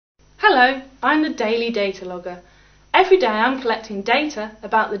Hello, I'm the Daily Data Logger. Every day I'm collecting data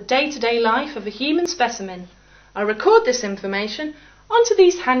about the day-to-day life of a human specimen. I record this information onto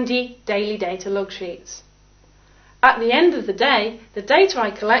these handy daily data log sheets. At the end of the day, the data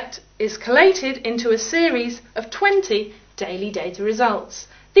I collect is collated into a series of 20 daily data results.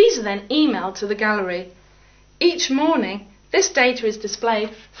 These are then emailed to the gallery. Each morning, this data is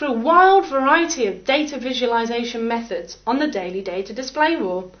displayed through a wild variety of data visualization methods on the daily data display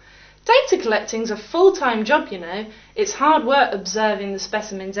wall. Data collecting's a full-time job, you know. It's hard work observing the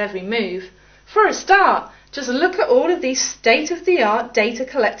specimen's every move. For a start, just look at all of these state-of-the-art data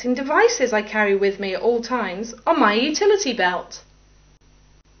collecting devices I carry with me at all times on my utility belt.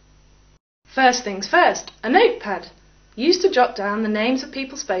 First things first, a notepad, used to jot down the names of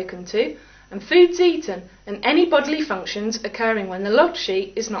people spoken to and foods eaten and any bodily functions occurring when the log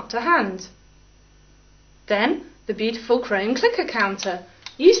sheet is not to hand. Then, the beautiful chrome clicker counter,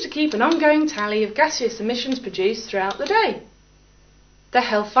 used to keep an ongoing tally of gaseous emissions produced throughout the day. The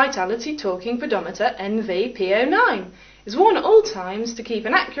Health Vitality Talking Pedometer NV-P09 is worn at all times to keep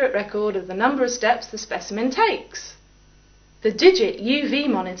an accurate record of the number of steps the specimen takes. The Digit UV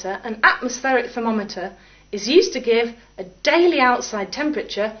monitor and atmospheric thermometer is used to give a daily outside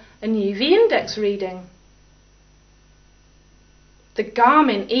temperature and UV index reading. The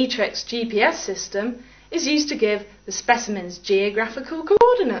Garmin eTrex GPS system is used to give the specimen's geographical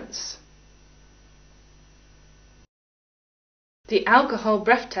coordinates. The alcohol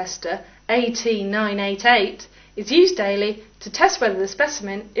breath tester AT988 is used daily to test whether the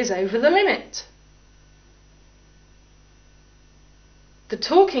specimen is over the limit. The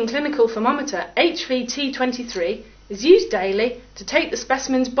talking clinical thermometer HVT23 is used daily to take the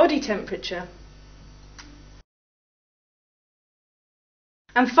specimen's body temperature.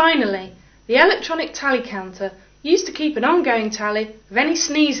 And finally, the electronic tally counter, used to keep an ongoing tally of any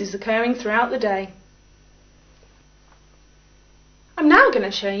sneezes occurring throughout the day. I'm now going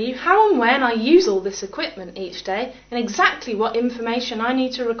to show you how and when I use all this equipment each day and exactly what information I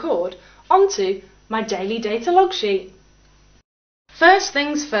need to record onto my daily data log sheet. First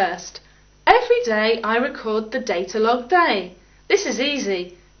things first, every day I record the data log day. This is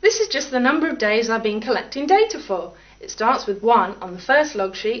easy. This is just the number of days I've been collecting data for. It starts with 1 on the first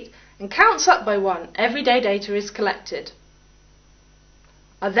log sheet and counts up by 1 every day data is collected.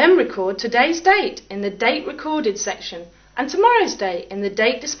 I then record today's date in the date recorded section and tomorrow's date in the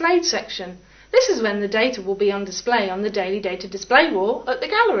date displayed section. This is when the data will be on display on the daily data display wall at the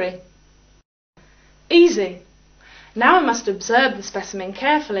gallery. Easy. Now I must observe the specimen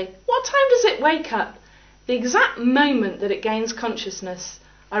carefully. What time does it wake up? The exact moment that it gains consciousness.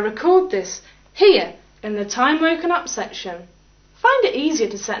 I record this here in the time woken up section. Find it easier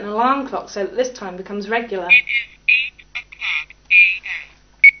to set an alarm clock so that this time becomes regular. It is 8 o'clock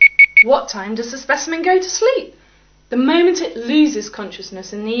a.m. What time does the specimen go to sleep? The moment it loses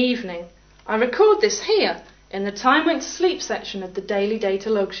consciousness in the evening. I record this here in the time went to sleep section of the daily data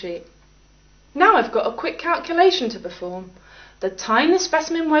log sheet. Now I've got a quick calculation to perform. The time the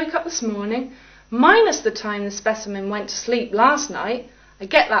specimen woke up this morning minus the time the specimen went to sleep last night, I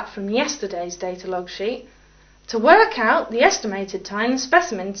get that from yesterday's data log sheet, to work out the estimated time the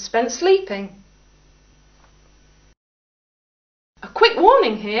specimen spent sleeping. A quick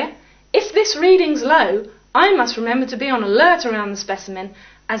warning here, if this reading's low, I must remember to be on alert around the specimen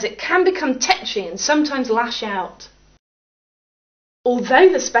as it can become tetchy and sometimes lash out.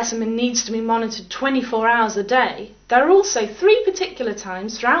 Although the specimen needs to be monitored 24 hours a day, there are also 3 particular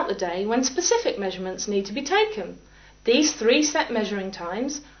times throughout the day when specific measurements need to be taken. These 3 set measuring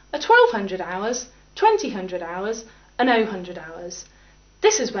times are 1200 hours, 2000 hours and 000 hours.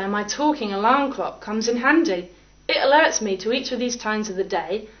 This is where my talking alarm clock comes in handy. It alerts me to each of these times of the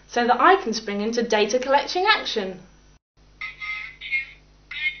day so that I can spring into data collection action. Alarm 2.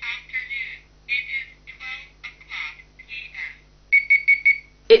 Good afternoon. It is 12 o'clock p.m.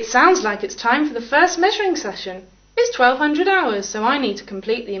 It sounds like it's time for the first measuring session. It's 1200 hours, so I need to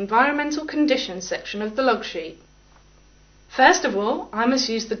complete the environmental conditions section of the log sheet. First of all, I must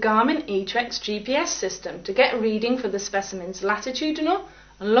use the Garmin eTrex GPS system to get a reading for the specimen's latitudinal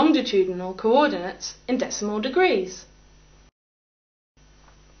and longitudinal coordinates in decimal degrees.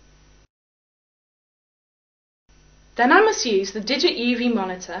 Then I must use the Digit UV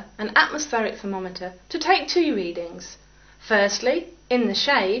monitor and atmospheric thermometer to take 2 readings. Firstly, in the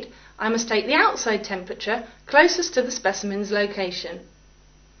shade, I must take the outside temperature closest to the specimen's location.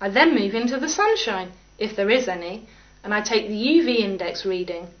 I then move into the sunshine, if there is any, and I take the UV index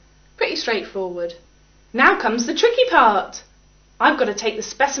reading. Pretty straightforward. Now comes the tricky part. I've got to take the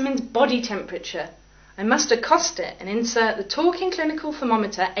specimen's body temperature. I must accost it and insert the talking clinical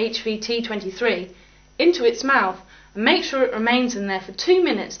thermometer HVT23 into its mouth and make sure it remains in there for 2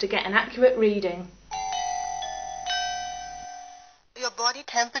 minutes to get an accurate reading. Your body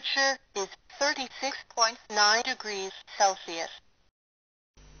temperature is 36.9 degrees Celsius.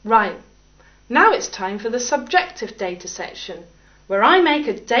 Right, now it's time for the subjective data section, where I make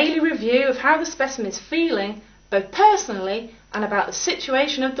a daily review of how the specimen is feeling, both personally and about the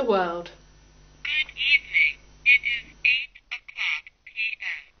situation of the world. Good evening. It is 8 o'clock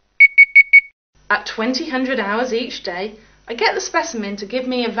p.m. At 2000 hours each day, I get the specimen to give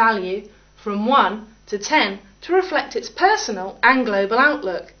me a value from 1 to 10 to reflect its personal and global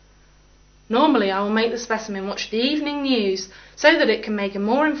outlook. Normally I will make the specimen watch the evening news so that it can make a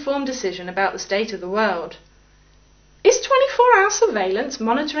more informed decision about the state of the world. Is 24-hour surveillance,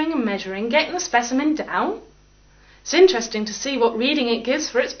 monitoring and measuring getting the specimen down? It's interesting to see what reading it gives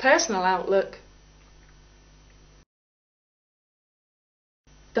for its personal outlook.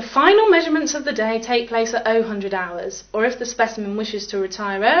 The final measurements of the day take place at 0000 hours, or if the specimen wishes to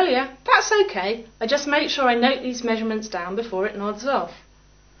retire earlier, that's okay. I just make sure I note these measurements down before it nods off.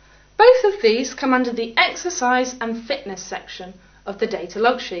 Both of these come under the exercise and fitness section of the data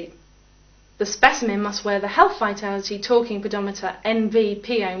log sheet. The specimen must wear the Health Vitality Talking Pedometer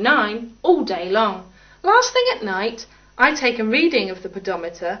NVP09 all day long. Last thing at night, I take a reading of the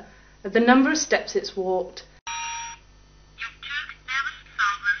pedometer of the number of steps it's walked. You took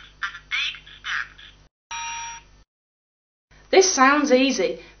 7,008 steps. This sounds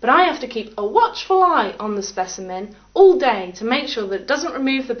easy, but I have to keep a watchful eye on the specimen all day to make sure that it doesn't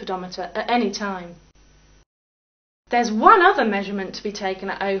remove the pedometer at any time. There's one other measurement to be taken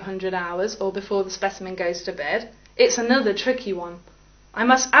at 0000 hours or before the specimen goes to bed. It's another tricky one. I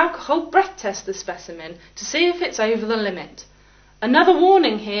must alcohol breath test the specimen to see if it's over the limit. Another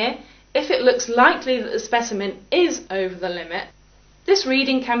warning here, if it looks likely that the specimen is over the limit, this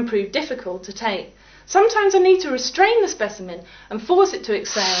reading can prove difficult to take. Sometimes I need to restrain the specimen and force it to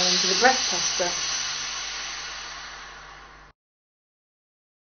exhale into the breath tester.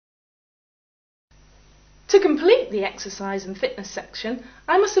 To complete the exercise and fitness section,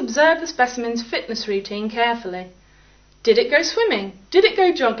 I must observe the specimen's fitness routine carefully. Did it go swimming? Did it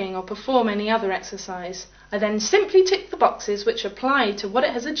go jogging or perform any other exercise? I then simply tick the boxes which apply to what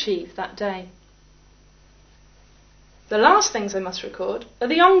it has achieved that day. The last things I must record are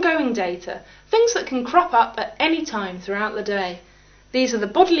the ongoing data, things that can crop up at any time throughout the day. These are the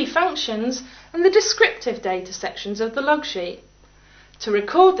bodily functions and the descriptive data sections of the log sheet. To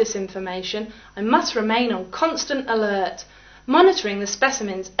record this information, I must remain on constant alert, monitoring the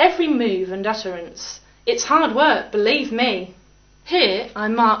specimen's every move and utterance. It's hard work, believe me. Here I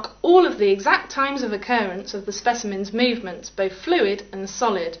mark all of the exact times of occurrence of the specimen's movements, both fluid and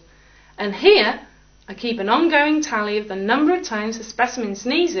solid. And here I keep an ongoing tally of the number of times the specimen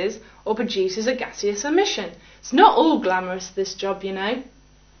sneezes or produces a gaseous emission. It's not all glamorous, this job, you know.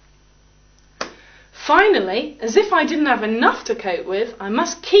 Finally, as if I didn't have enough to cope with, I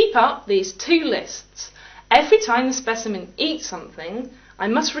must keep up these two lists. Every time the specimen eats something, I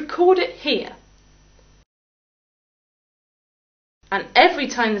must record it here. And every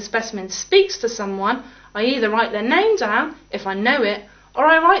time the specimen speaks to someone, I either write their name down, if I know it, or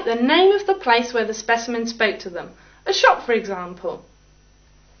I write the name of the place where the specimen spoke to them, a shop for example.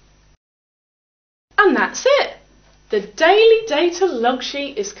 And that's it! The daily data log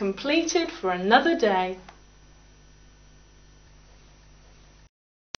sheet is completed for another day.